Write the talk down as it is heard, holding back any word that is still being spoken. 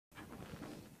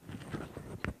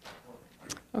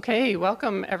Okay,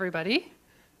 welcome everybody.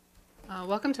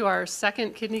 Welcome to our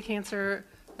second Kidney Cancer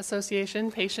Association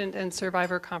Patient and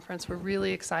Survivor Conference. We're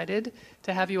really excited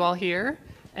to have you all here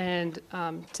and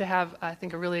to have, I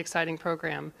think, a really exciting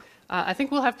program. I think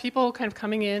we'll have people kind of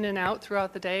coming in and out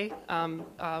throughout the day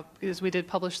because we did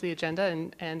publish the agenda,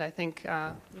 and I think,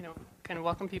 kind of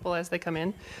welcome people as they come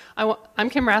in. I'm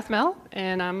Kimryn Rathmell,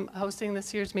 and I'm hosting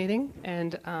this year's meeting,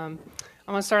 and I'm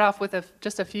going to start off with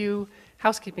just a few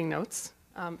housekeeping notes.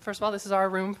 First of all, this is our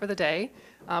room for the day,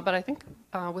 but I think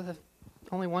with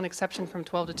only one exception from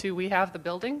 12 to 2, we have the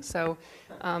building, so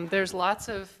there's lots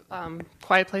of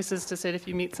quiet places to sit if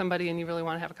you meet somebody and you really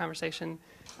want to have a conversation.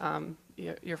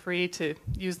 You're free to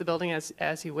use the building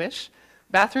as you wish.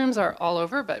 Bathrooms are all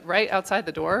over, but right outside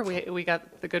the door, we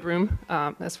got the good room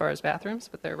as far as bathrooms,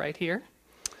 but they're right here.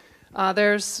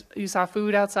 You saw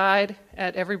food outside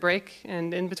at every break,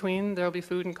 and in between there'll be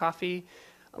food and coffee.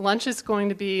 Lunch is going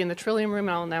to be in the Trillium room,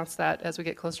 and I'll announce that as we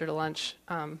get closer to lunch,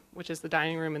 which is the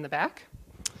dining room in the back.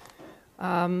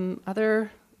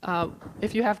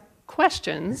 If you have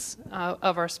questions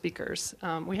of our speakers,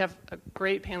 we have a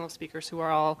great panel of speakers who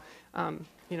are all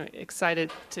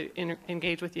excited to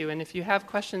engage with you. And if you have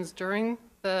questions during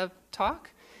the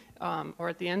talk or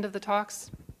at the end of the talks,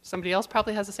 somebody else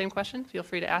probably has the same question, feel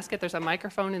free to ask it. There's a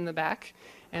microphone in the back,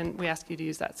 and we ask you to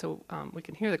use that so we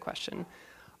can hear the question.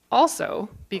 Also,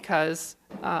 because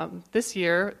this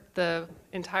year the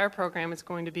entire program is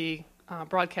going to be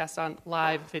broadcast on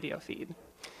live video feed.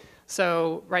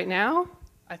 So right now,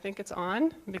 I think it's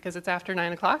on because it's after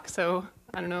 9 o'clock. So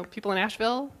I don't know, people in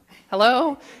Asheville,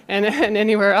 hello, and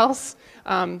anywhere else.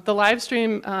 The live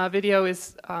stream video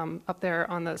is up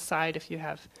there on the side if you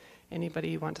have anybody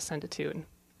you want to send it to and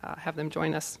have them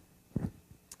join us.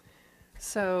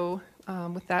 So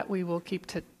with that, we will keep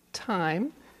to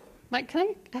time. Mike, can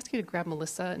I ask you to grab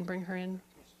Melissa and bring her in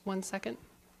 1 second?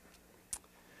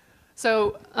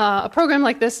 So a program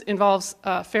like this involves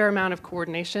a fair amount of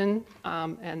coordination,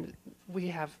 and we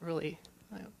have really,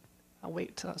 I'll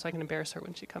wait so I can embarrass her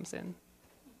when she comes in.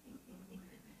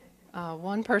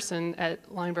 One person at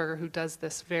Lineberger who does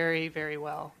this very, very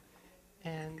well,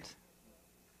 and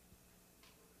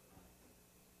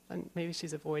maybe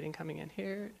she's avoiding coming in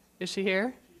here. Is she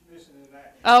here? She's missing an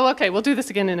act. Oh, okay, we'll do this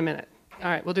again in a minute. All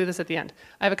right, we'll do this at the end.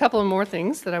 I have a couple of more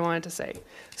things that I wanted to say.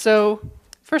 So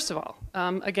first of all,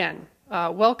 again,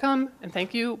 welcome and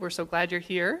thank you. We're so glad you're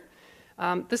here.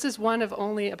 This is one of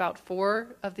only about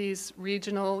 4 of these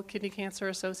regional Kidney Cancer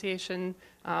Association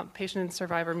patient and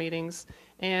survivor meetings,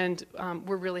 and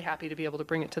we're really happy to be able to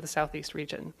bring it to the Southeast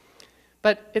region.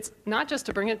 But it's not just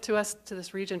to bring it to us to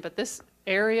this region, but this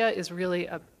area is really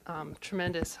a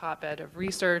tremendous hotbed of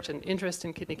research and interest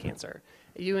in kidney cancer.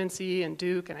 At UNC and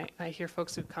Duke, and I hear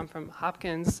folks who come from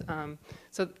Hopkins.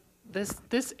 So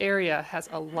this area has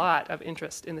a lot of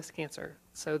interest in this cancer.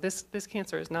 So this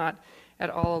cancer is not at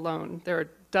all alone. There are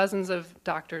dozens of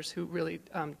doctors who really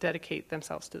dedicate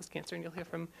themselves to this cancer, and you'll hear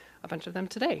from a bunch of them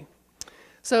today.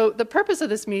 So the purpose of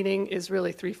this meeting is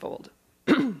really threefold.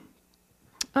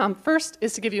 First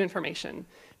is to give you information,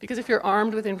 because if you're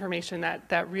armed with information,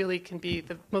 that really can be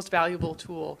the most valuable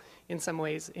tool in some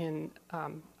ways in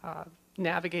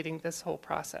navigating this whole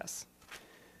process.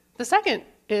 The second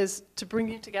is to bring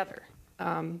you together,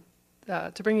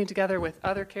 with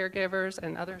other caregivers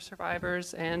and other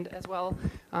survivors, and as well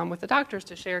with the doctors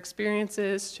to share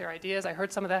experiences, share ideas. I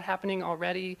heard some of that happening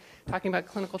already, talking about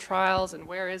clinical trials and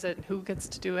where is it and who gets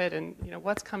to do it and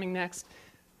what's coming next.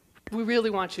 We really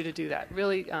want you to do that,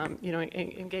 really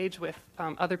engage with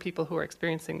other people who are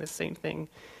experiencing the same thing,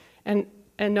 and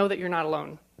know that you're not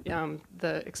alone.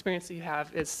 The experience that you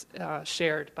have is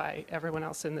shared by everyone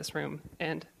else in this room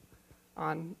and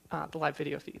on the live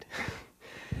video feed.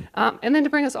 And then to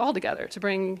bring us all together, to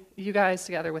bring you guys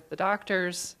together with the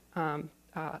doctors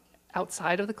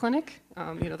outside of the clinic.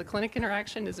 The clinic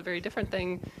interaction is a very different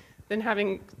thing than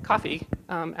having coffee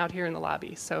out here in the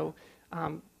lobby. So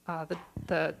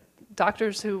the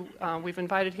doctors who we've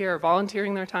invited here are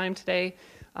volunteering their time today.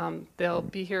 They'll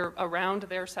be here around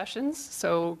their sessions,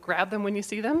 so grab them when you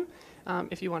see them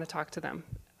if you want to talk to them.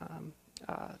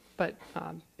 But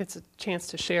it's a chance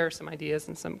to share some ideas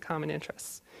and some common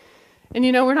interests. And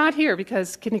we're not here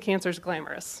because kidney cancer is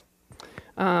glamorous.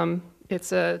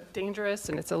 It's a dangerous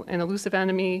and it's an elusive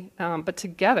enemy, but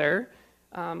together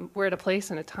we're at a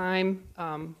place and a time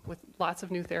with lots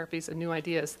of new therapies and new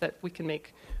ideas that we can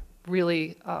make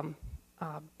really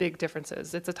big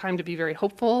differences. It's a time to be very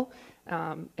hopeful,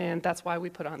 and that's why we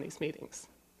put on these meetings.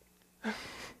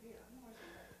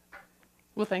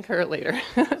 We'll thank her later.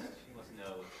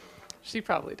 She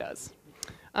probably does.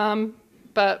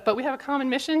 But we have a common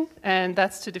mission, and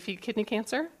that's to defeat kidney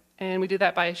cancer. And we do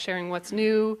that by sharing what's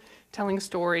new, telling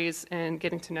stories, and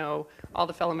getting to know all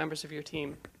the fellow members of your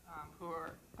team who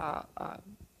are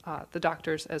the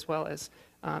doctors as well as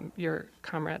your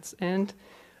comrades. And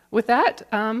with that,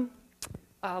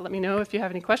 let me know if you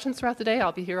have any questions throughout the day.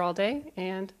 I'll be here all day,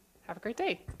 and have a great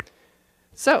day.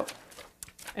 So,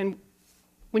 and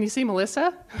when you see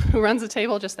Melissa, who runs the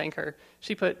table, just thank her.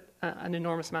 She put an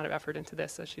enormous amount of effort into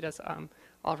this, so she does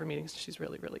all of her meetings. She's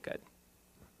really, really good.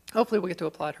 Hopefully we'll get to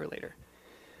applaud her later.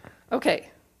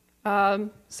 Okay,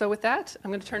 so with that,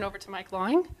 I'm going to turn over to Mike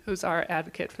Lawing, who's our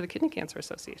advocate for the Kidney Cancer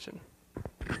Association.